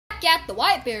at the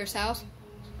White Bear's house.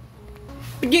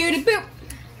 We're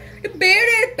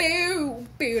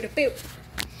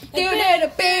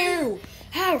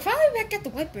finally back at the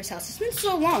White Bear's house. It's been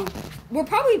so long. We're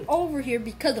probably over here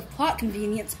because of plot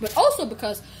convenience, but also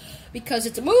because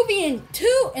it's a movie, and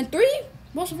 2 and 3,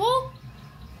 most of all,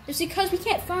 it's because we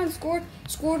can't find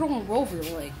Squirtle and Rover.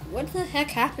 Like, what the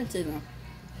heck happened to them?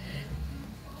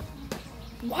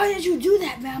 Why did you do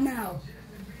that, MOWMOW?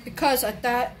 Because I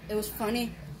thought it was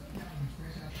funny.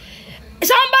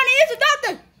 Somebody is a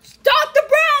doctor! Dr.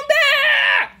 Brown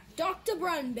Bear! Dr.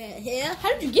 Brown Bear here. How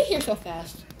did you get here so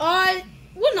fast?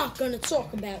 We're not gonna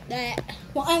talk about that.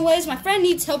 Well, anyways, my friend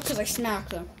needs help because I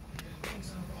smacked him.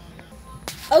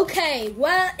 Okay,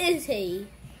 where is he?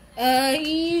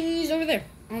 He's over there,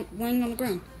 laying on the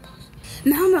ground.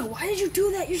 MOWMOW, why did you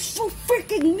do that? You're so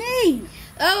freaking mean.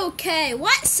 Okay,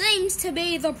 what seems to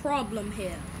be the problem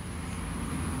here?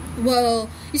 Well,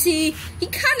 you see, he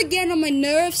kind of getting on my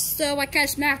nerves, so I kind of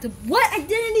smacked him. What? I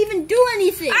didn't even do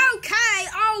anything.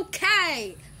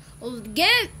 Okay. Well,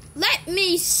 let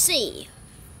me see.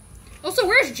 Also,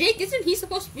 where's Jake? Isn't he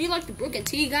supposed to be like the Brooke and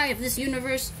T guy of this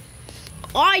universe?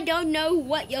 I don't know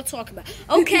what you're talking about.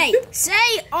 Okay,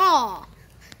 say aw.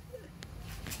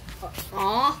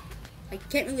 Aw? I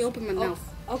can't really open my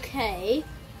mouth. Okay.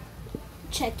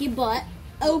 Check your butt.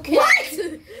 Okay. What?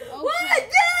 Okay. What?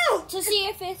 No! To see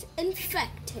if it's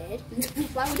infected.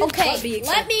 Why would his butt be Okay,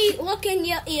 let me look in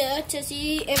your ear to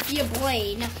see if your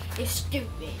brain is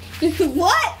stupid.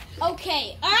 What?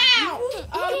 Okay. Ow!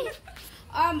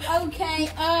 Okay.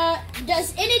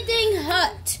 Does anything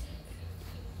hurt?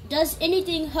 Does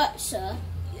anything hurt, sir?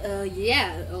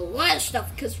 Yeah, a lot of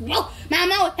stuff, because, well,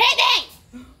 MOWMOW hit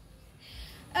me!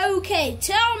 Okay,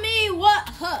 tell me what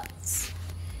hurts.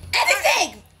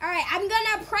 Everything! Alright, I'm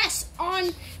gonna press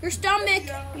on your stomach,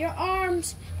 your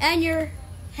arms, and your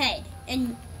head,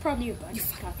 and probably your butt.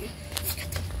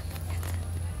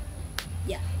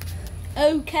 Yeah.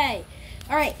 Okay.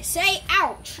 Alright, say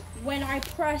ouch when I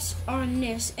press on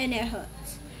this and it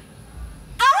hurts.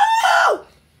 Oh!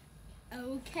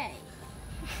 Okay.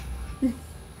 Okay.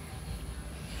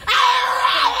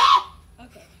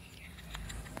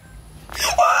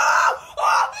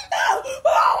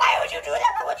 Why would you do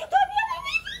that? Why would you do that?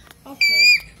 Okay.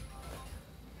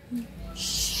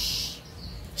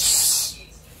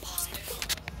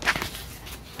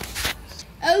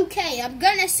 Okay, I'm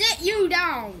gonna sit you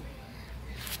down.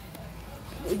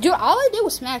 Dude, all I did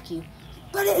was smack you.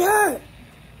 But it hurt.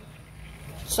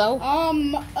 So?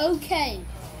 Okay.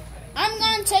 I'm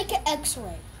gonna take an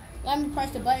x-ray. Let me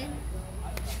press the button.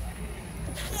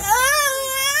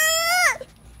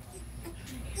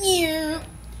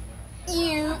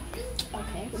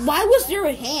 Okay. Why was there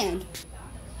a hand?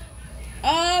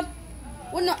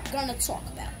 We're not gonna talk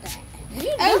about that.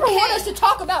 You never want us to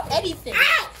talk about anything.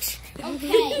 Ouch!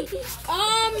 Okay.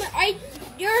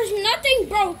 There's nothing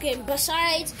broken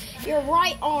besides your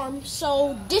right arm.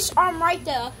 So this arm right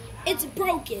there, it's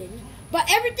broken. But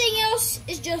everything else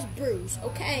is just bruised,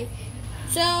 okay?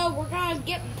 So we're gonna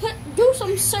do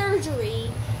some surgery.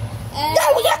 And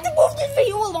No, we have to move this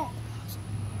video along.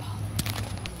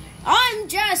 I'm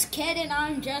just kidding.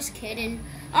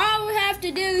 All we have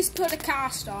to do is put a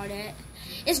cast on it.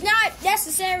 It's not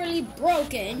necessarily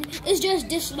broken. It's just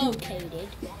dislocated.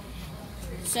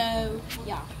 So,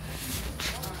 yeah.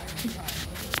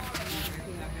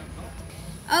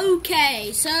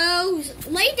 Okay, so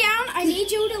lay down. I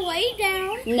need you to lay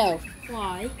down. No.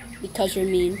 Why? Because you're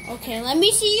mean. Okay, let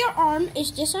me see your arm.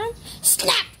 Is this arm?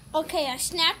 Snap! Okay, I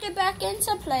snapped it back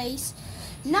into place.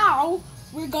 Now,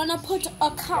 we're gonna put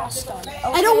a cast on it. Okay?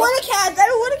 I don't want to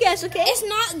cast, okay? It's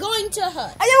not going to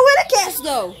hurt. I don't want to cast,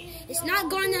 though. It's not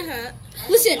going to hurt.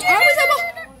 Listen,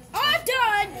 I'm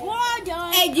done. We're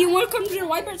done. Hey, do you want to come to your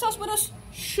White Bear's house with us?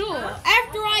 Sure.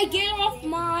 After I get off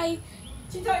my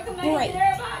break.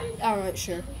 Alright,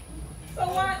 sure. So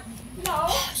what? No.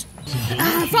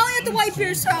 Finally at the White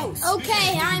Bear's house.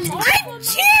 Okay, I'm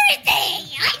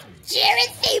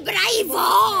Charity, but I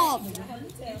evolved.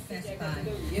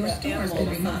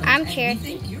 I'm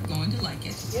Charity. You're going to like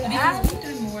it. Because we've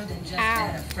done more than just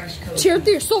add a fresh coat.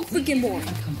 Charity, you're so freaking boring.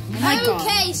 Oh my God.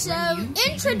 Okay, so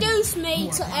introduce me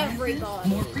to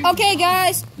everybody. Okay,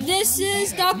 guys, this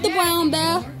is Dr. Brown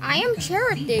Bear. I am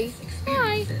Charity.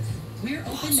 Hi. We're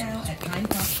open now at Pine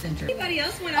Top Center. Anybody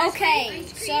else want Okay,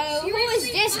 so who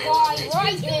is this guy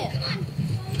right here?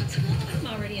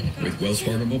 With Wells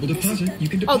Fargo Mobile Deposit, you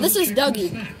can deposit. Oh, this is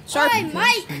Dougie. Sorry. Hi,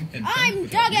 Mike. I'm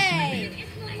Dougie.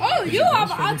 Oh, you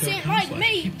have an accent like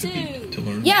me, too.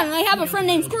 Yeah, and I have a friend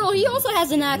named Squirrel. He also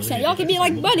has an accent. Y'all can be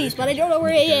like buddies, but I don't know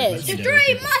where he is. The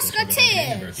Three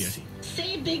Musketeers.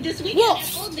 Save big this weekend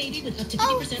Wolf. at Old Navy with up to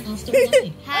 50% off store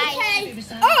shopping. Hi.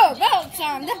 Oh,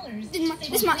 Valentine.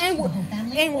 This is my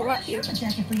annual right here.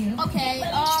 Okay,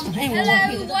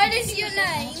 hello, what is your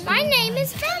name? My name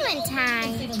is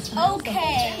Valentine.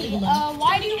 Okay,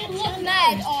 why do you look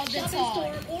mad all the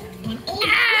time?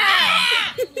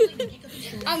 Ah!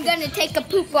 I'm gonna take a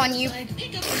poop on you.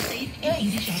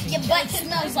 Your butt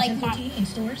smells like mine.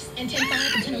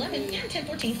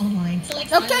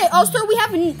 Okay, also we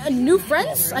have new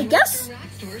friends, I guess.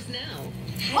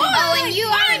 Oh, and you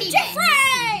already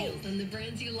Jeffrey!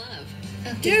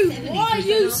 Dude, why are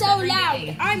you so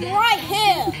loud? I'm right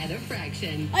here. At a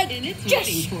fraction. Like, And it's just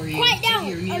waiting for you quiet down. at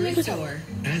your nearest store.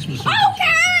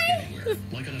 Okay!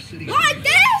 Like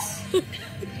this?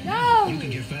 No. You can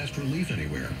get fast relief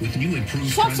anywhere with new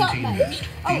improved Shut up, Primatene man. Mist.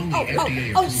 The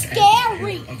only FDA-approved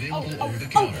Scary. available over the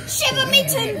counter. Shiver me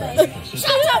timbers.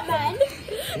 Shut up, man.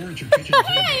 Or at your kitchen.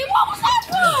 Hey, what was that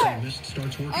for? Mist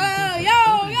starts working.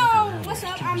 Yo, what's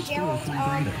up? I'm Gerald.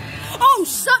 Oh,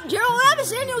 sup, Gerald? I haven't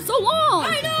seen you in so long.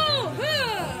 I know.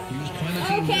 Use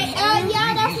Primatene Okay, Mist.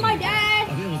 yeah, that's my dad.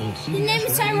 Available at His name is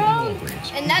CVS Tyrone,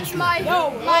 and that's my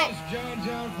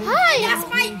hi. That's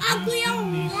my ugly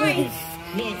old wife,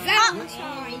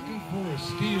 Valentine.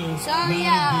 So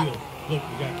yeah,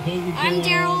 I'm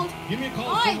Gerald.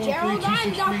 Hi, Gerald.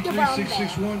 I'm Dr.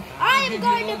 Brown. I am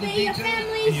going to be your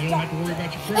family's doctor.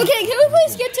 Okay, can we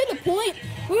please get to the point?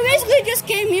 We basically just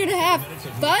came here to have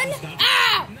fun.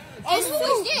 Ah! And who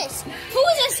is this? Who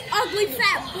is this ugly,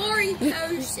 fat, boring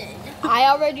person? I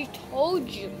already told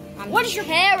you. What is your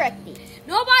character?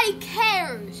 Nobody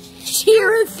cares.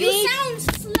 Cheerful. You sound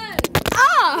slow.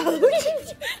 Ah!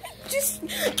 Just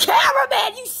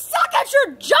cameraman, you suck at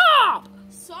your job.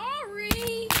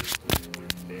 Sorry.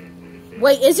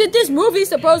 Wait, isn't this movie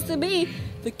supposed to be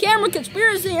the camera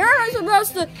conspiracy? Aren't I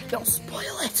supposed to? Don't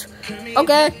spoil it.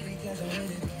 Okay.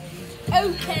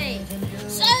 Okay.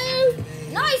 So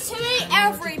nice to meet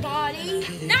everybody.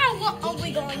 Now what are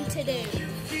we going to do?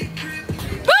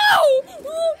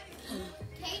 Oh!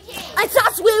 I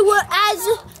thought we were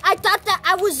I thought that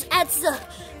I was at the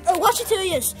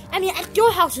Washingtonians. I mean, at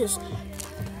your houses.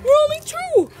 We're only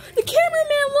two. The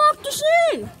cameraman locked us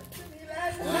in.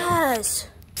 Yes.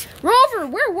 Rover,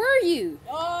 where were you?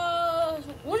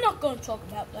 We're not going to talk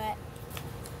about that.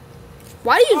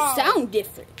 Why do you sound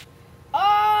different?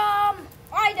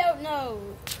 I don't know.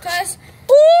 Cause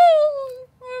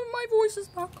my voice is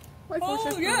back. My voice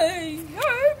is back. yay,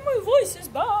 my voice is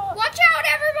back. Watch out,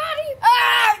 everybody!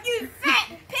 You fat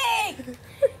pig!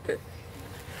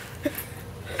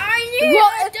 I need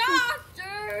a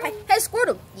doctor. Hey,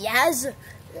 Squirtle. Yes.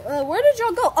 Where did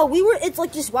y'all go? Oh, we were. It's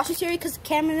like just watching series because the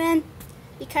cameraman.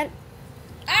 He kind of.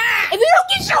 If you don't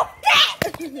get so fat.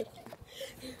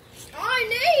 I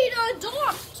need a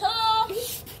doctor.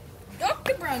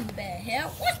 Dr. Brown's bad here.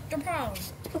 What's the problem?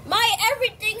 My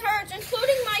everything hurts,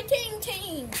 including my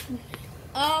ting.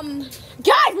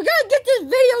 Guys, we're gonna get this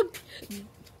video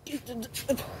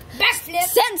Backflip.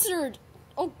 censored.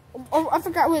 Oh, I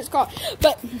forgot what it's called,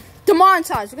 but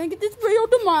demonetized. We're gonna get this video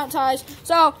demonetized.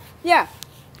 So yeah.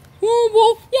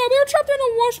 Well, yeah, we were trapped in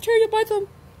a wash area by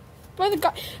the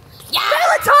guy. Yeah.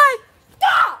 Valentine,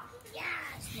 stop!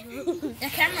 Yes. The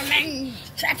cameraman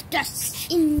trapped us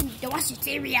in the washing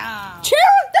area.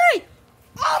 Charity!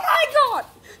 Oh my God!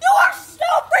 You are so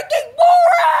freaking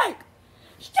boring!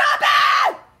 Stop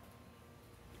it!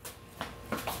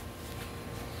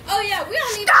 Oh yeah, we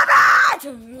don't even. Stop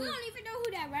it! We don't even know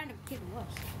who that random kid was.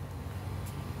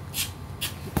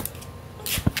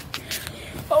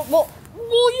 Oh, well,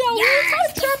 yeah,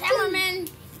 Yes, we the were trapped in. cameraman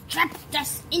trapped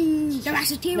us in the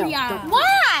cafeteria. No,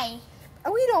 Why?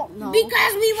 We don't know.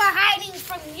 Because we were hiding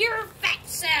from your fat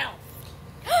self.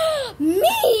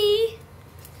 Me?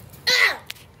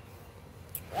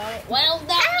 Well,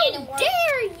 that didn't work. How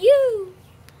dare you?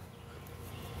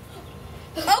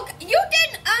 Okay, you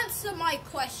didn't answer my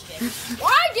question.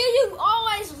 Why do you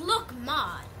always look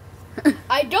mad?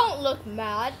 I don't look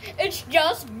mad. It's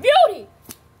just beauty.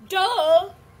 Duh.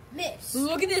 Miss.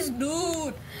 Look at this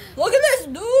dude. Look at this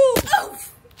dude.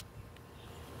 Oof.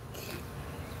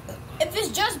 If it's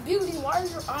just beauty, why are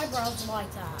your eyebrows like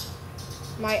that?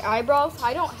 My eyebrows?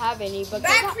 I don't have any, but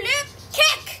Backflip,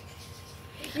 kick.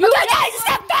 Okay, guys,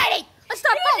 stop fighting. Let's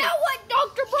stop You fighting. know what,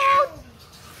 Dr. Brown?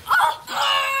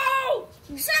 Oh!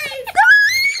 Save!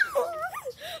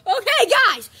 Okay,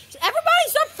 guys, so everybody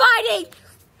stop fighting.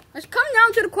 Let's come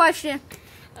down to the question.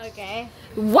 okay.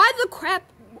 Why the crap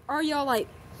are y'all like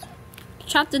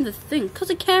trapped in the thing? Because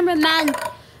the cameraman.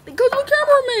 Because the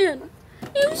cameraman.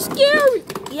 It was scary.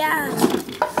 Yeah.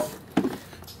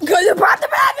 Because you brought the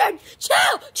bathroom.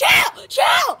 Chill.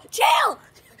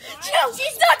 Chill.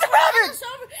 Dr. Robert.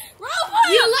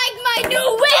 You like my new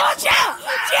whip? Chill.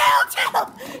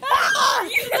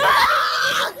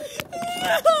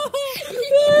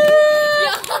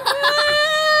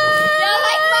 You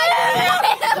like my new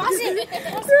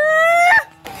whip?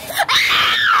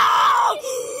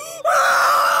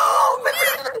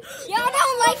 Y'all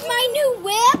don't like my new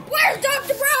whip? Where's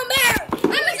Dr. Brown Bear? I'm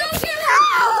gonna go get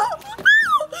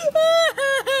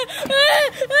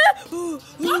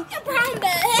Dr. Brown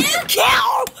Bear.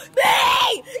 Kill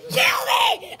me! Kill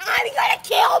me! I'm gonna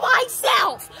kill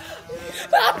myself!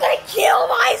 I'm gonna kill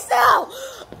myself!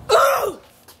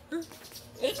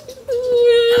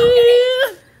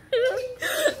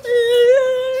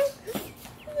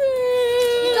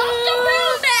 Dr.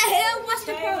 Brown Bear, what's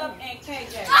the problem? Caleb and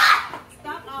KJ.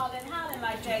 Stop all that hollering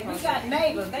like that. We got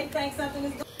neighbors. They think something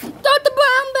is going Dr.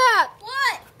 Brownback!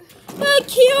 What?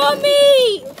 Kill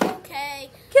me! Okay.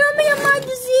 Kill me of my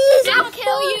disease! I'll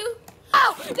kill you.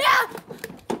 Oh, no!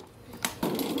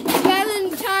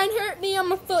 Valentine hurt me on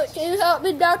my foot. Can you help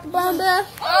me, Dr. Brownback?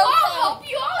 I'll help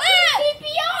you. I'll do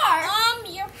CPR.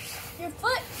 Your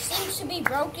foot seems to be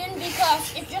broken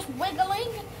because it's just wiggling.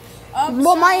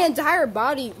 Well, my entire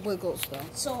body wiggles, though.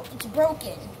 So it's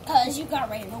broken because you got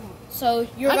ran over. So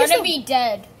you're I gonna guess be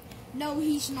dead. No,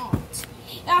 he's not.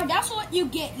 Now that's what you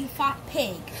get, you fat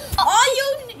pig. All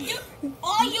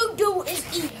you do is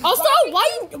eat. Also,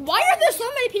 why are there so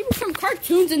many people from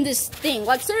cartoons in this thing?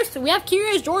 Like, seriously, we have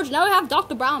Curious George, now we have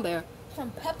Dr. Brown Bear.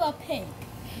 From Peppa Pig.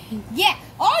 Yeah,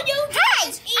 all you do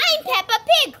is eat. I'm Peppa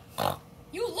Pig.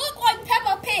 You look like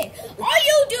Peppa Pig. All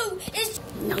you do is.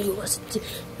 Now you listen to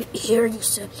here, you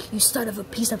son of a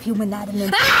piece of human anatomy.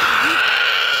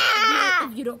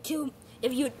 If you don't kill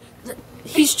him,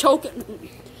 he's choking.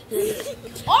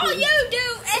 All you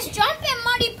do is jump in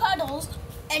muddy puddles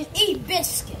and eat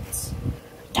biscuits.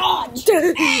 Dodge.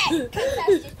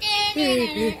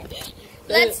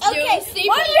 Let's do Okay, CPR.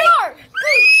 one more.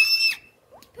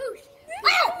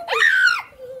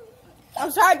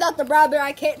 I'm sorry, Dr. Brown Bear,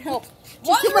 I can't help.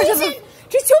 One She's reason-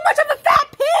 too much of a fat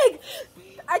pig.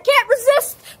 I can't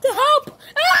resist to help.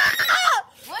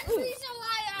 One reason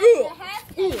why I'm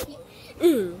half naked.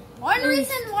 One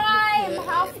reason why I'm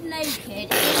half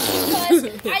naked is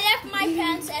because I left my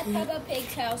pants at Peppa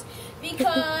Pig's house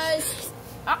because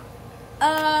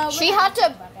She had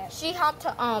to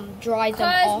dry them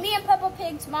because off. me and Peppa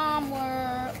Pig's mom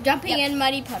were Jumping in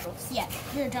muddy puddles. Yeah,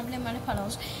 we were jumping in muddy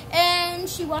puddles, and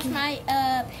she washed my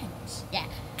pants. Yeah.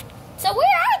 So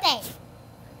where are they?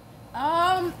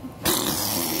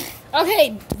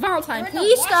 Okay, Valentine, We're in the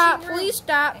please stop. washing room. Please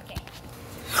stop. Okay.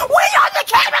 We are the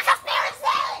camera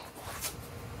conspiracy!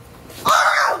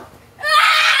 Oh!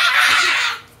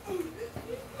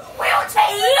 We'll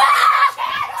take you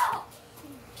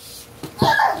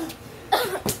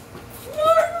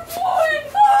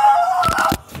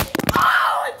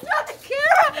Oh, it's not the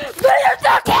camera, but it's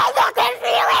the camera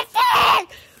conspiracy!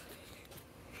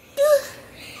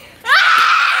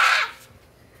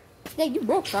 Hey, you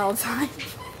broke Valentine.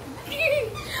 Did you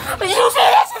see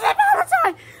this is a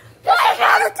Valentine? This is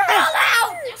Valentine!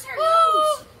 That's her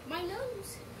nose. My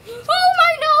nose. Oh,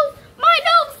 my nose! My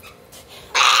nose!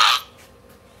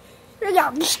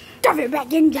 Yeah, stuff it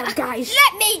back in there, guys.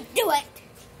 Let me do it.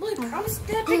 Look, I'm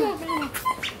stepping over now.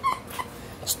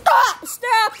 Stop!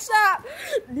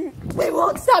 We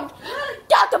won't stop.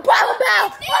 Dr. Brown Bear!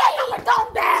 Dr.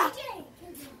 Brown Bear!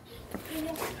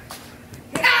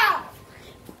 Ow!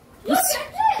 Look at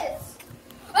this.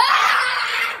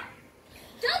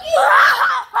 Dougie!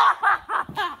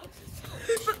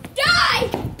 Die!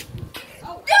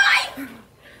 Oh, die! 3,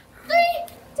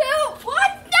 2, 1,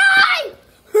 die!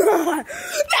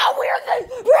 Now we're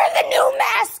the new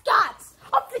mascots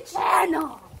of the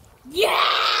channel.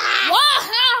 Yeah!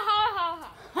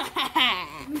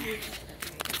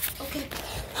 Okay.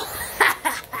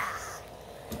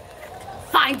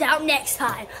 Find out next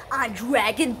time on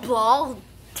Dragon Ball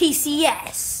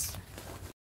TCS.